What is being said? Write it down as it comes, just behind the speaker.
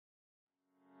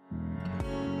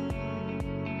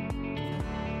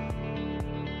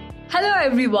Hello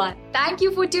everyone. Thank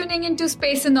you for tuning into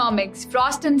Spaceonomics,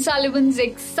 Frost & Sullivan's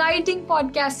exciting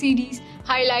podcast series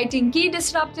highlighting key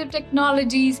disruptive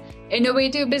technologies,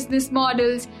 innovative business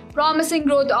models, promising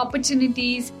growth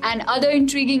opportunities, and other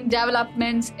intriguing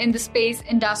developments in the space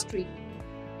industry.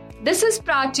 This is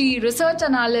Prachi, research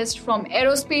analyst from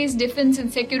Aerospace, Defense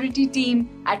and Security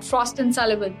team at Frost &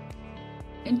 Sullivan.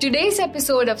 In today's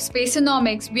episode of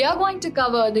Spaceonomics, we are going to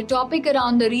cover the topic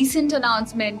around the recent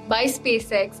announcement by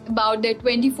SpaceX about their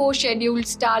 24 scheduled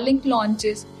Starlink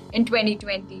launches in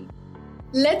 2020.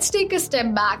 Let's take a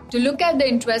step back to look at the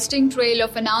interesting trail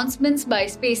of announcements by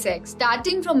SpaceX,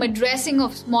 starting from addressing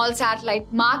of small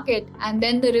satellite market and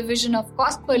then the revision of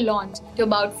cost per launch to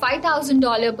about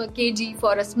 $5,000 per kg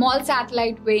for a small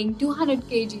satellite weighing 200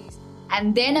 kgs,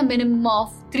 and then a minimum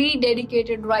of 3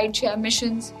 dedicated rideshare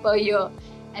missions per year.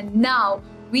 And now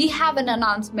we have an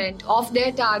announcement of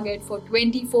their target for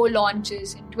 24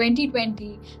 launches in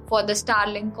 2020 for the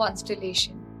Starlink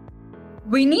constellation.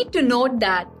 We need to note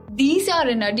that these are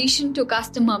in addition to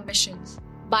customer missions.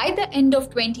 By the end of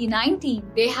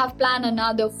 2019, they have planned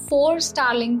another 4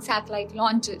 Starlink satellite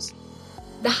launches.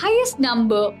 The highest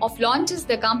number of launches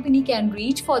the company can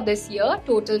reach for this year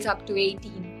totals up to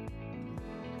 18.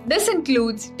 This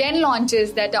includes 10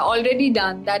 launches that are already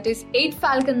done, that is 8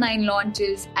 Falcon 9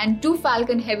 launches and 2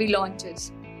 Falcon Heavy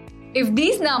launches. If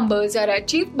these numbers are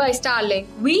achieved by Starlink,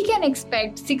 we can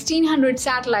expect 1,600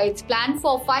 satellites planned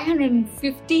for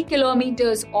 550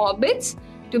 kilometers orbits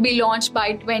to be launched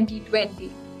by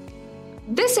 2020.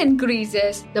 This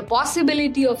increases the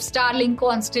possibility of Starlink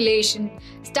constellation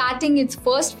starting its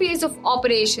first phase of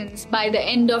operations by the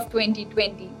end of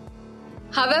 2020.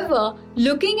 However,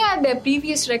 looking at their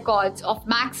previous records of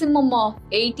maximum of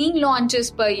 18 launches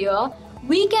per year,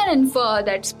 we can infer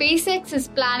that SpaceX is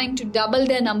planning to double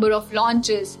their number of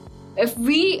launches if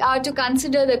we are to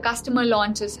consider the customer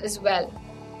launches as well.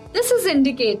 This is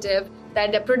indicative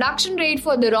that the production rate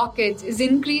for the rockets is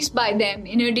increased by them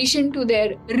in addition to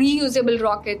their reusable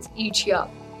rockets each year.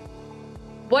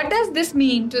 What does this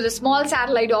mean to the small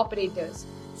satellite operators?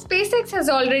 SpaceX has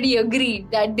already agreed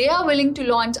that they are willing to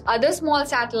launch other small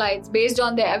satellites based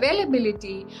on the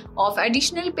availability of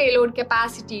additional payload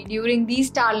capacity during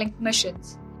these Starlink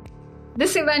missions.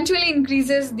 This eventually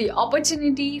increases the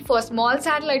opportunity for small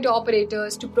satellite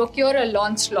operators to procure a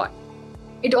launch slot.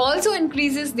 It also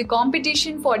increases the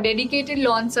competition for dedicated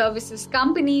launch services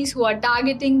companies who are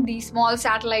targeting the small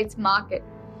satellites market.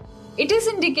 It is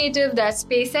indicative that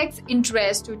SpaceX's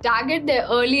interest to target their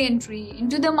early entry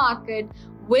into the market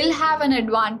will have an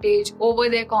advantage over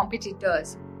their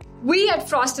competitors. We at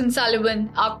Frost & Sullivan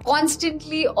are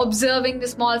constantly observing the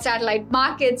small satellite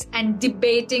markets and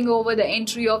debating over the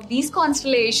entry of these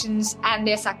constellations and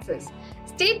their success.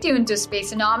 Stay tuned to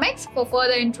Spaceonomics for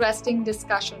further interesting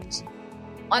discussions.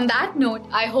 On that note,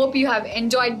 I hope you have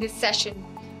enjoyed this session.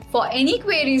 For any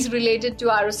queries related to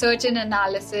our research and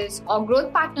analysis or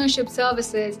growth partnership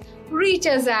services, reach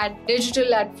us at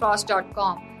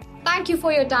digital@frost.com. Thank you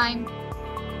for your time.